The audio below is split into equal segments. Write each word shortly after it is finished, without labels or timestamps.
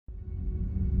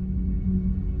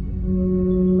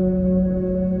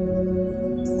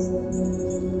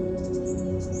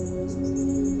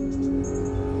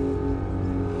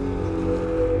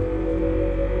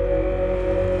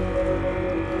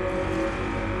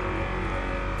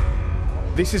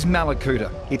This is Malakuta.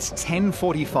 It's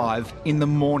 10:45 in the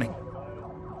morning.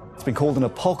 It's been called an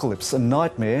apocalypse, a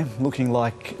nightmare, looking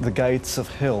like the gates of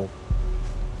hell.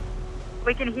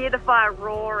 We can hear the fire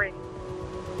roaring.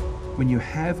 When you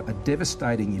have a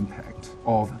devastating impact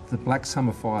of the black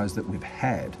summer fires that we've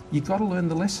had, you've got to learn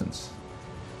the lessons.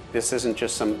 This isn't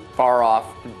just some far-off,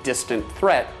 distant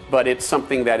threat, but it's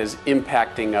something that is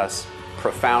impacting us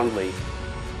profoundly.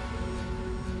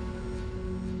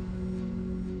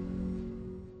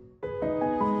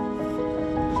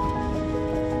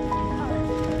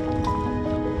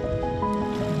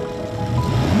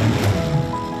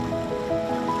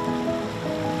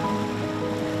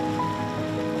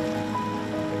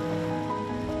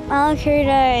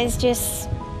 Malakuta is just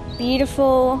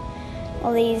beautiful,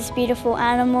 all these beautiful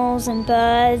animals and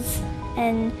birds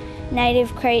and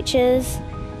native creatures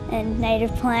and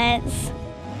native plants.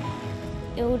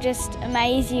 It will just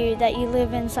amaze you that you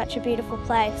live in such a beautiful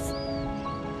place.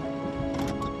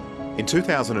 In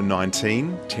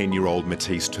 2019, 10-year-old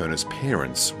Matisse Turner's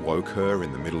parents woke her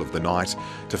in the middle of the night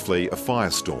to flee a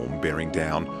firestorm bearing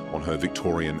down on her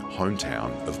Victorian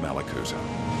hometown of Malakuta.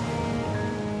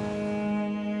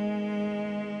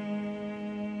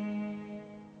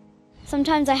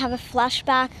 Sometimes I have a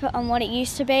flashback on what it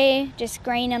used to be, just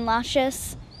green and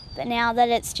luscious, but now that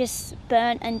it's just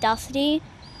burnt and dusty,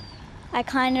 I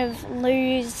kind of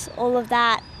lose all of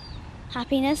that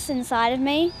happiness inside of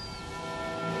me.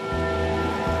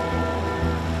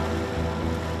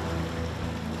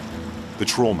 The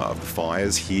trauma of the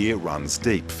fires here runs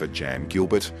deep for Jan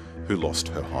Gilbert, who lost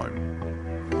her home.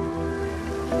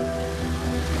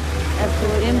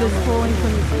 Absolute embers falling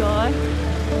from the sky.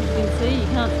 As you can see, you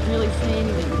can't really see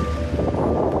anything.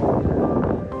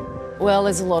 Well,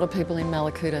 there's a lot of people in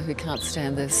Malakuta who can't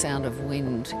stand the sound of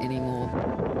wind anymore.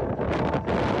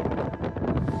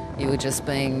 You were just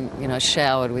being,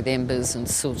 showered with embers and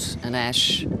soot and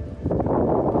ash.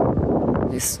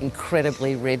 This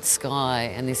incredibly red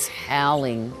sky and this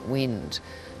howling wind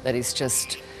that is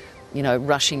just,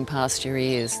 rushing past your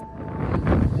ears.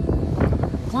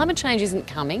 Climate change isn't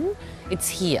coming, it's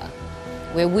here.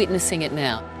 We're witnessing it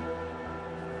now.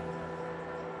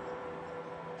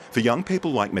 For young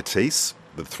people like Matisse,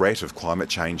 the threat of climate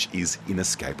change is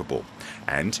inescapable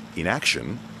and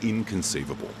inaction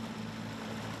inconceivable.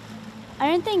 I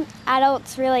don't think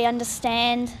adults really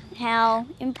understand how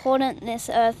important this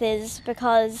earth is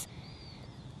because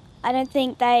I don't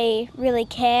think they really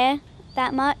care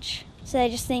that much. So they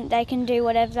just think they can do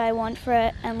whatever they want for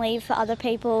it and leave for other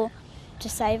people to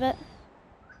save it.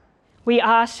 We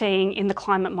are seeing in the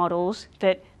climate models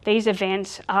that these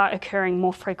events are occurring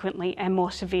more frequently and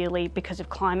more severely because of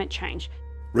climate change.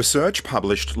 Research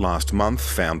published last month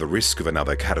found the risk of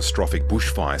another catastrophic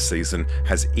bushfire season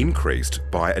has increased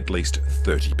by at least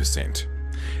 30%.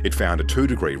 It found a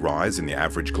 2-degree rise in the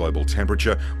average global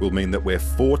temperature will mean that we're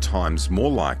 4 times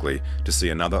more likely to see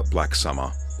another black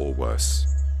summer or worse.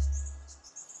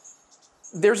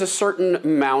 There's a certain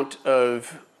amount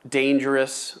of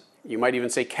dangerous, you might even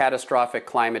say catastrophic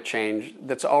climate change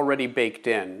that's already baked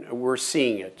in. We're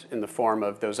seeing it in the form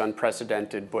of those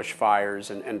unprecedented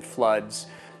bushfires and floods.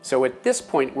 So at this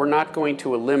point, we're not going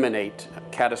to eliminate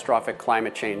catastrophic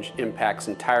climate change impacts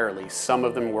entirely. Some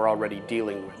of them we're already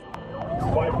dealing with.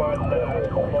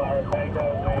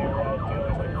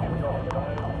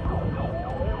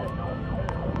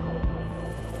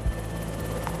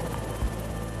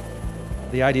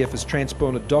 The ADF has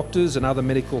transported doctors and other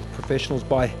medical professionals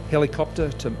by helicopter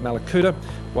to Malakuta,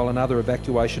 while another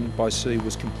evacuation by sea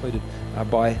was completed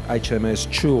by HMS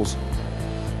Choules.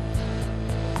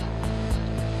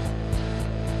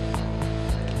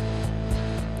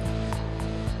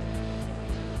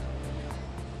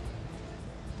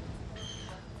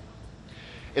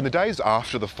 In the days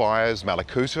after the fires,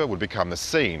 Malakuta would become the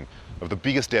scene of the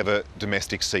biggest ever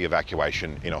domestic sea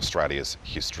evacuation in Australia's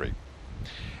history.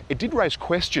 It did raise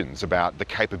questions about the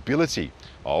capability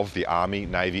of the Army,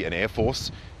 Navy and Air Force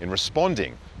in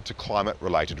responding to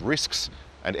climate-related risks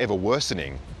and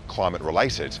ever-worsening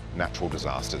climate-related natural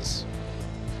disasters.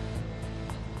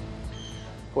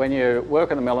 When you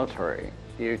work in the military,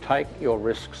 you take your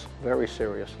risks very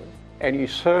seriously. And you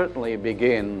certainly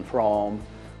begin from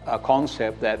a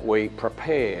concept that we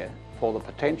prepare for the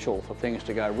potential for things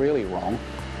to go really wrong.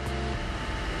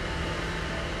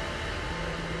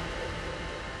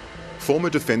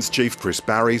 Former Defence Chief Chris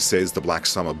Barrie says the Black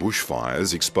Summer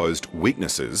bushfires exposed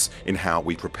weaknesses in how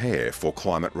we prepare for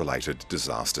climate-related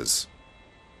disasters.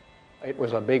 It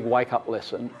was a big wake-up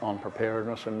lesson on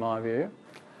preparedness, in my view.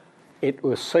 It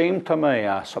seemed to me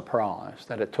a surprise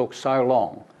that it took so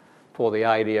long for the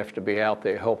ADF to be out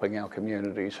there helping our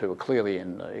communities who are clearly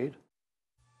in need.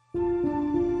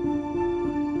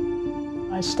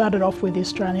 I started off with the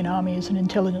Australian Army as an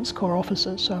intelligence corps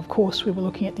officer, so of course we were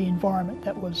looking at the environment.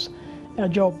 That was our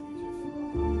job.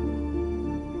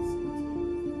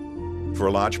 For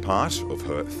a large part of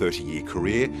her 30-year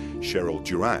career, Cheryl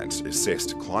Durant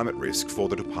assessed climate risk for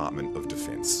the Department of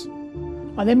Defence.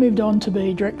 I then moved on to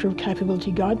be Director of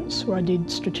Capability Guidance, where I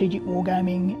did strategic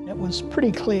wargaming. It was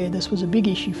pretty clear this was a big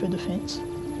issue for Defence.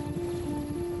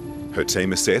 Her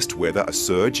team assessed whether a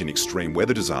surge in extreme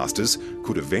weather disasters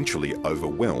could eventually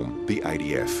overwhelm the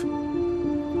ADF.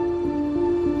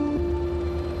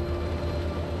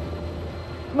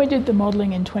 When we did the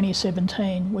modelling in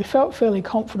 2017, we felt fairly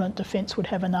confident Defence would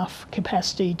have enough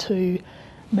capacity to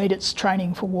meet its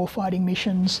training for warfighting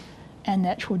missions and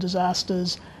natural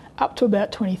disasters up to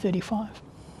about 2035.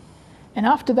 And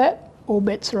after that, all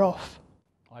bets are off.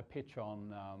 I pitch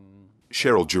on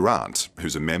Cheryl Durant,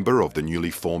 who's a member of the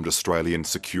newly formed Australian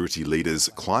Security Leaders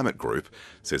Climate Group,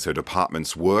 says her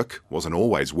department's work wasn't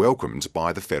always welcomed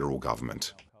by the federal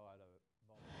government.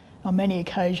 On many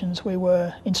occasions we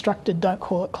were instructed, don't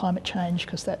call it climate change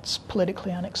because that's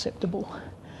politically unacceptable,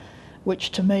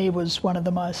 which to me was one of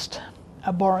the most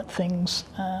abhorrent things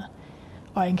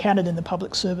I encountered in the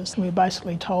public service. We were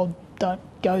basically told, don't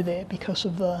go there because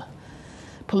of the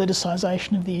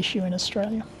politicisation of the issue in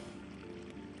Australia.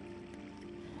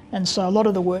 And so a lot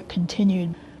of the work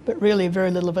continued, but really very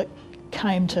little of it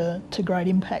came to great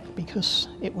impact because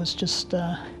it was just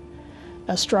a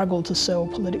struggle to sell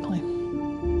politically.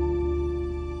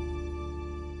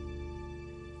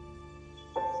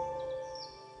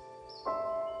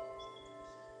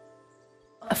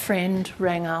 A friend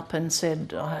rang up and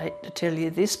said, I hate to tell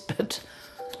you this, but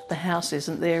the house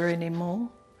isn't there anymore.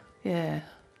 Yeah.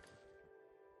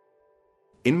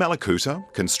 In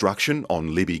Malakuta, construction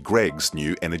on Libby Gregg's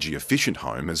new energy-efficient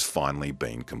home has finally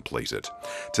been completed.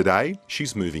 Today,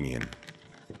 she's moving in.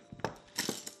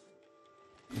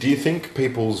 Do you think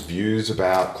people's views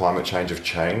about climate change have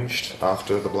changed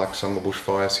after the Black Summer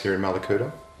bushfires here in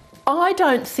Malakuta? I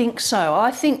don't think so.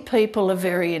 I think people are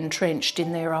very entrenched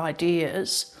in their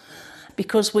ideas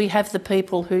because we have the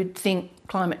people who think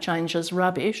climate change is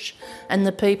rubbish and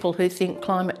the people who think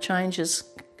climate change is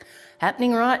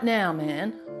happening right now,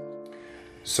 man.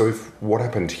 So if what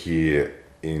happened here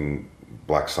in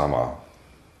Black Summer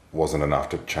wasn't enough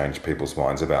to change people's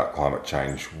minds about climate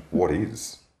change, what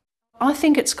is? I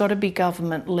think it's got to be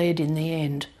government-led in the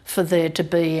end for there to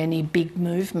be any big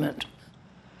movement.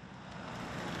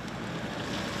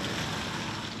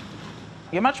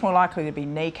 You're much more likely to be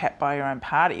kneecapped by your own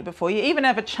party before you even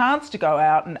have a chance to go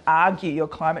out and argue your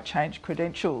climate change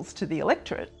credentials to the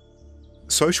electorate.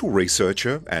 Social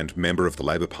researcher and member of the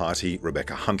Labor Party,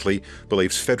 Rebecca Huntley,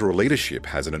 believes federal leadership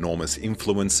has an enormous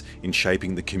influence in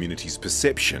shaping the community's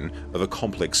perception of a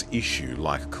complex issue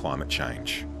like climate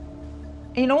change.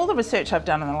 In all the research I've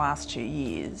done in the last 2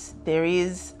 years, there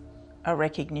is a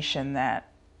recognition that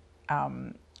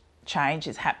change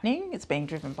is happening. It's being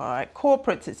driven by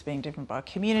corporates, it's being driven by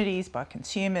communities, by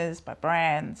consumers, by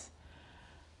brands.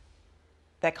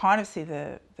 They kind of see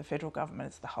the federal government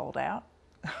as the holdout.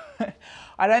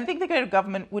 I don't think the federal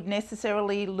government would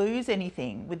necessarily lose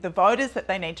anything with the voters that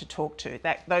they need to talk to,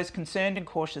 those concerned and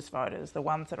cautious voters, the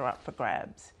ones that are up for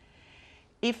grabs.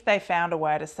 If they found a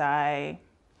way to say,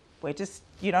 we're just,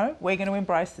 we're going to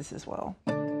embrace this as well.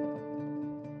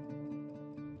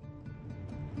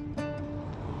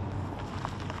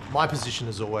 My position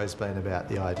has always been about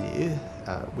the idea,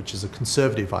 which is a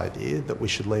conservative idea, that we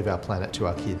should leave our planet to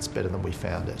our kids better than we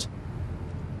found it.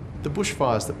 The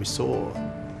bushfires that we saw,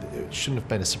 it shouldn't have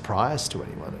been a surprise to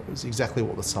anyone. It was exactly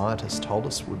what the scientists told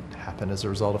us would happen as a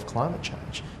result of climate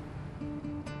change.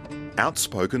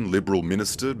 Outspoken Liberal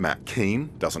Minister Matt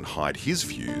Keane doesn't hide his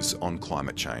views on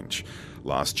climate change.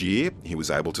 Last year, he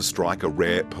was able to strike a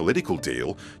rare political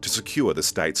deal to secure the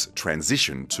state's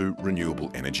transition to renewable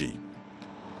energy.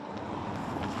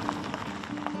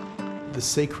 The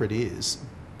secret is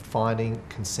finding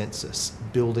consensus,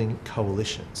 building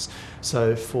coalitions.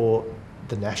 So for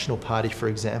the National Party, for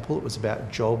example, it was about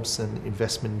jobs and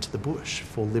investment into the bush.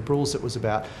 For Liberals, it was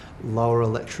about lower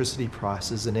electricity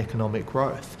prices and economic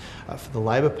growth. For the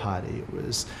Labor Party, it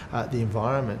was the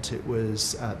environment, it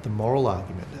was the moral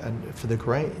argument. And for the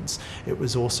Greens, it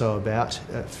was also about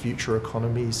future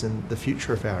economies and the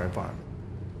future of our environment.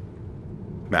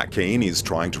 Matt Keane is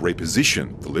trying to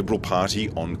reposition the Liberal Party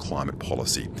on climate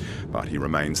policy, but he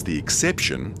remains the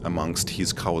exception amongst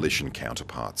his coalition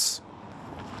counterparts.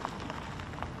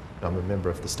 I'm a member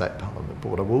of the State Parliament, but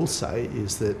what I will say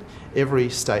is that every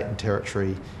state and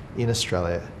territory in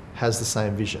Australia has the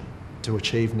same vision. to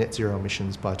achieve net zero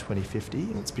emissions by 2050.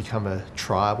 It's become a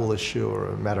tribal issue or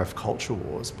a matter of culture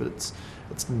wars, but it's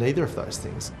neither of those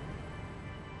things.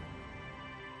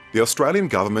 The Australian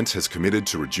government has committed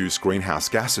to reduce greenhouse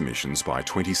gas emissions by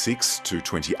 26 to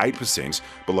 28%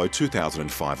 below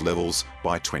 2005 levels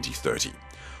by 2030.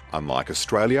 Unlike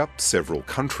Australia, several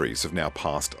countries have now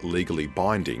passed legally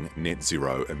binding net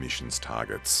zero emissions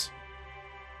targets.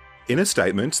 In a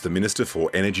statement, the Minister for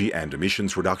Energy and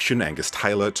Emissions Reduction, Angus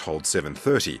Taylor, told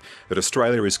 7:30 that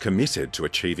Australia is committed to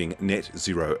achieving net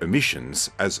zero emissions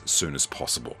as soon as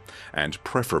possible, and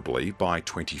preferably by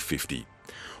 2050.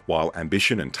 While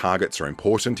ambition and targets are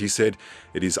important, he said,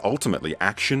 it is ultimately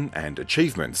action and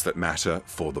achievements that matter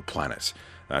for the planet.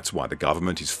 That's why the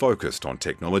government is focused on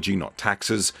technology, not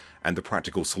taxes, and the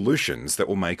practical solutions that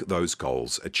will make those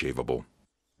goals achievable.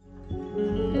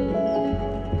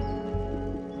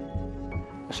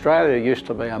 Australia used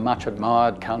to be a much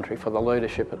admired country for the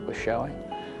leadership it was showing,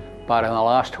 but in the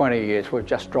last 20 years we've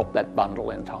just dropped that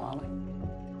bundle entirely.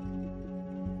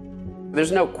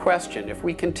 There's no question, if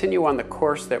we continue on the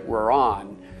course that we're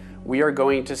on, we are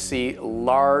going to see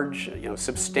large,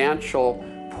 substantial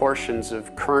portions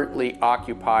of currently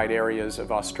occupied areas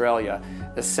of Australia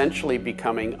essentially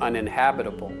becoming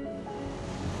uninhabitable.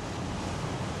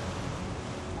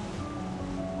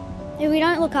 If we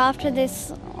don't look after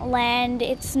this land,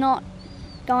 it's not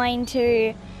going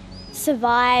to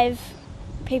survive.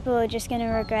 People are just going to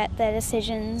regret their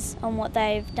decisions on what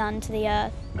they've done to the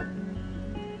earth.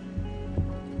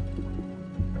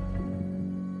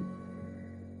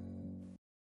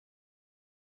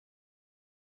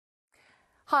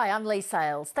 Hi, I'm Lee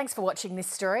Sales. Thanks for watching this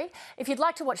story. If you'd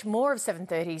like to watch more of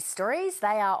 730's stories,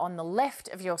 they are on the left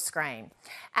of your screen.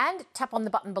 And tap on the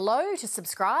button below to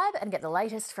subscribe and get the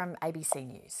latest from ABC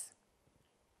News.